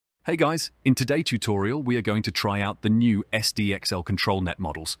Hey guys, in today's tutorial we are going to try out the new SDXL ControlNet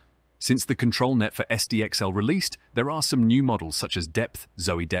models. Since the ControlNet for SDXL released, there are some new models such as Depth,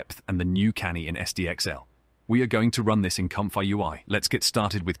 Zoe-depth, and the new Canny in SDXL. We are going to run this in ComfyUI. Let's get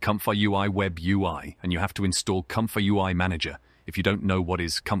started with ComfyUI Web UI, and you have to install ComfyUI Manager. If you don't know what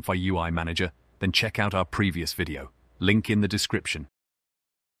is ComfyUI Manager, then check out our previous video. Link in the description.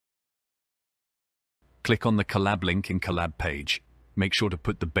 Click on the collab link in collab page. Make sure to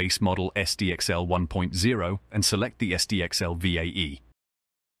put the base model SDXL 1.0 and select the SDXL VAE.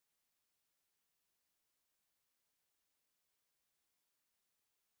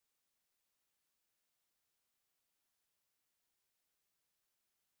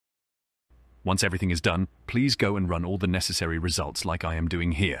 Once everything is done, please go and run all the necessary results like I am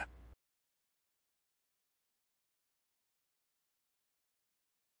doing here.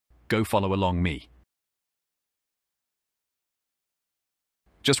 Go follow along me.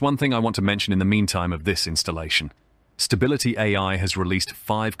 Just one thing I want to mention in the meantime of this installation. Stability AI has released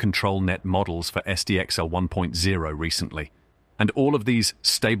 5 ControlNet models for SDXL 1.0 recently, and all of these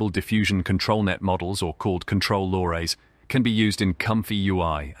stable diffusion ControlNet models, or called control law arrays, can be used in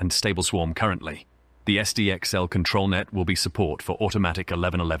ComfyUI and StableSwarm currently. The SDXL ControlNet will be support for Automatic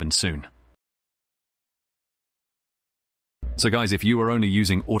 11.11 soon. So guys, if you are only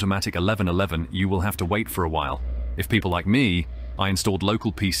using Automatic 11.11, you will have to wait for a while. If people like me, I installed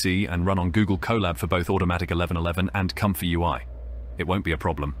local PC and run on Google Colab for both Automatic 11.11 and ComfyUI. It won't be a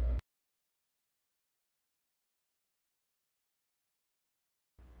problem.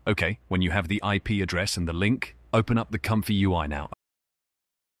 Okay, when you have the IP address and the link, open up the ComfyUI now.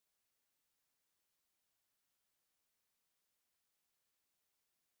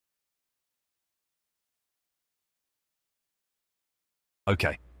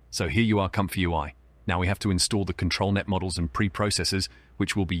 Okay, so here you are, ComfyUI. Now we have to install the ControlNet models and preprocessors,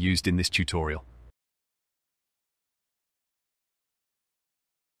 which will be used in this tutorial.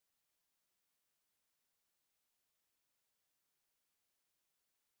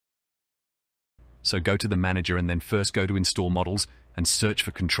 So go to the manager and then first go to install models and search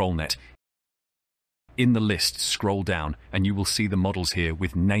for ControlNet. In the list, scroll down and you will see the models here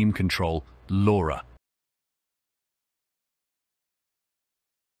with name control LoRa.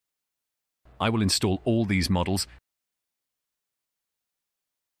 I will install all these models.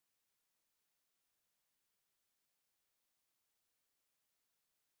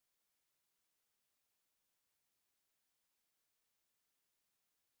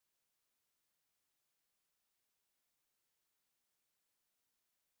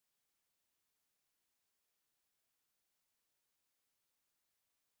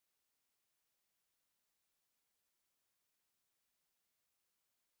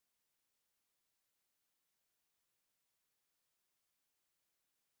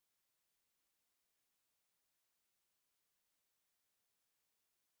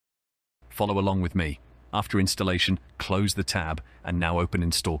 Follow along with me. After installation, close the tab and now open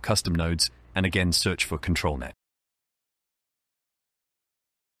Install Custom Nodes and again search for ControlNet.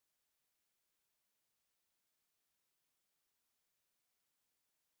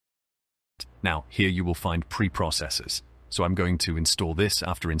 Now, here you will find preprocessors. So I'm going to install this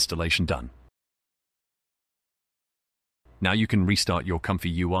after installation done. Now you can restart your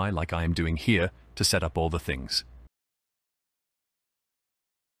ComfyUI like I am doing here to set up all the things.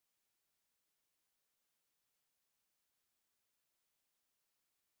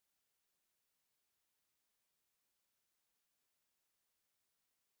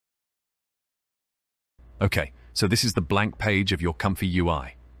 Okay, so this is the blank page of your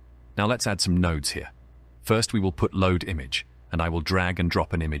ComfyUI. Now let's add some nodes here. First we will put load image, and I will drag and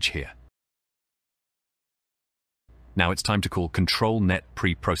drop an image here. Now it's time to call ControlNet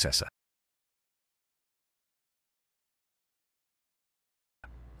preprocessor.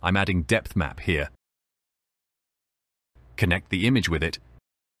 I'm adding depth map here. Connect the image with it,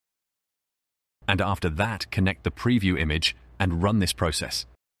 and after that connect the preview image and run this process.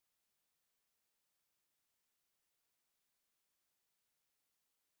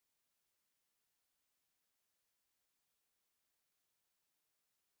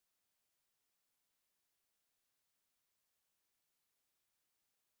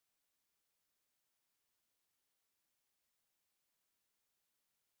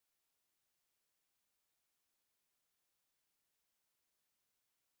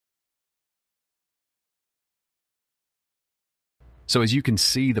 So as you can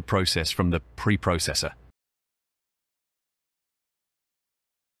see the process from the preprocessor.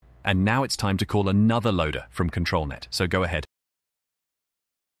 And now it's time to call another loader from ControlNet, so go ahead.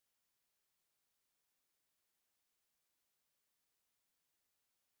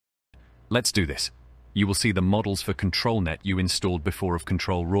 let's do this. You will see the models for ControlNet you installed before of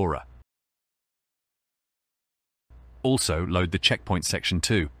ControlRaw. Also, load the checkpoint section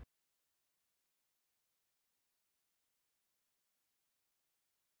too.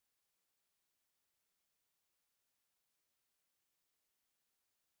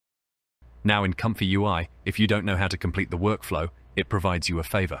 Now in ComfyUI, if you don't know how to complete the workflow, it provides you a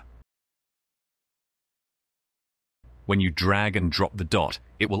favor. When you drag and drop the dot,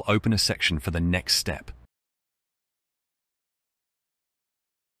 it will open a section for the next step.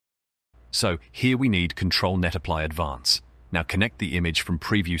 So here we need ControlNet Apply Advance. Now connect the image from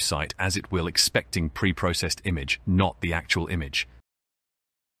preview site as it will expecting pre-processed image, not the actual image.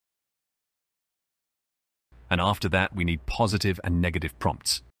 And after that, we need positive and negative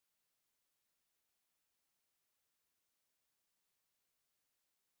prompts.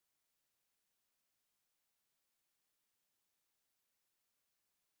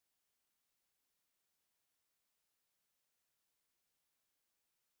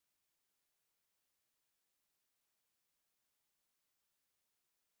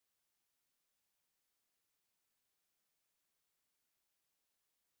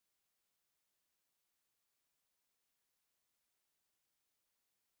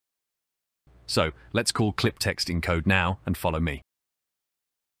 So let's call clip text encode now and follow me.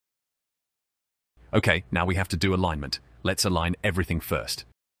 Okay, now we have to do alignment. Let's align everything first.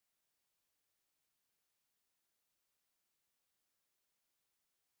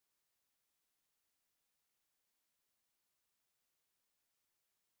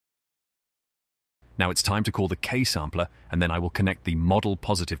 Now it's time to call the K-sampler, and then I will connect the model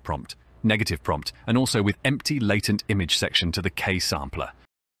positive prompt, negative prompt, and also with empty latent image section to the K-sampler.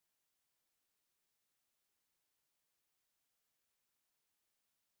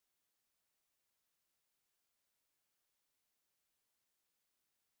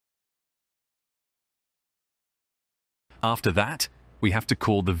 After that, we have to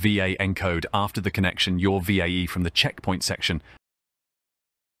call the VA encode after the connection your VAE from the checkpoint section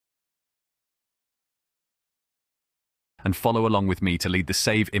and follow along with me to lead the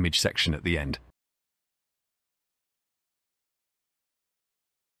save image section at the end.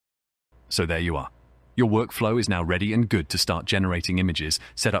 So there you are. Your workflow is now ready and good to start generating images.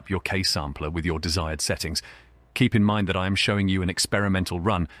 Set up your K-sampler with your desired settings. Keep in mind that I am showing you an experimental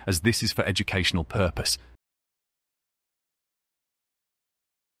run as this is for educational purpose.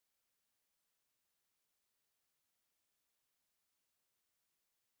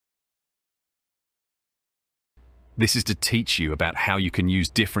 This is to teach you about how you can use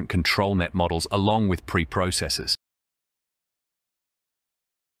different ControlNet models along with preprocessors.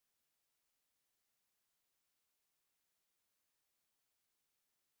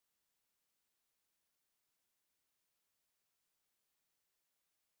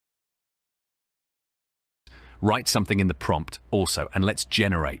 Write something in the prompt also, and let's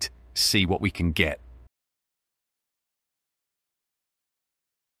generate. See what we can get.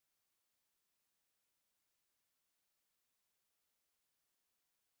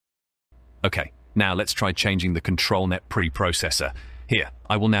 Okay, now let's try changing the ControlNet preprocessor. Here,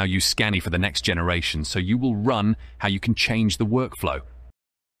 I will now use Canny for the next generation, so you will run how you can change the workflow.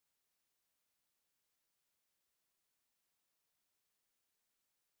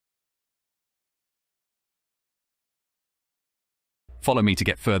 Follow me to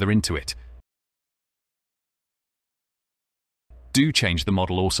get further into it. Do change the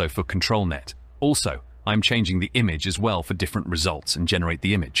model also for ControlNet. Also, I'm changing the image as well for different results and generate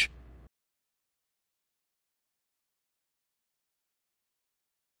the image.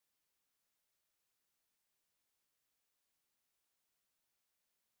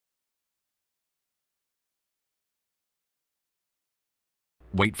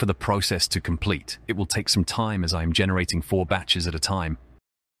 Wait for the process to complete. It will take some time as I am generating 4 batches at a time.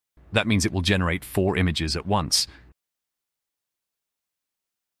 That means it will generate 4 images at once.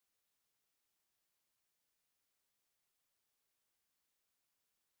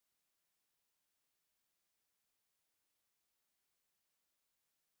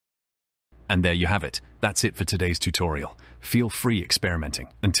 And there you have it. That's it for today's tutorial. Feel free experimenting.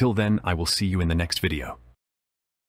 Until then, I will see you in the next video.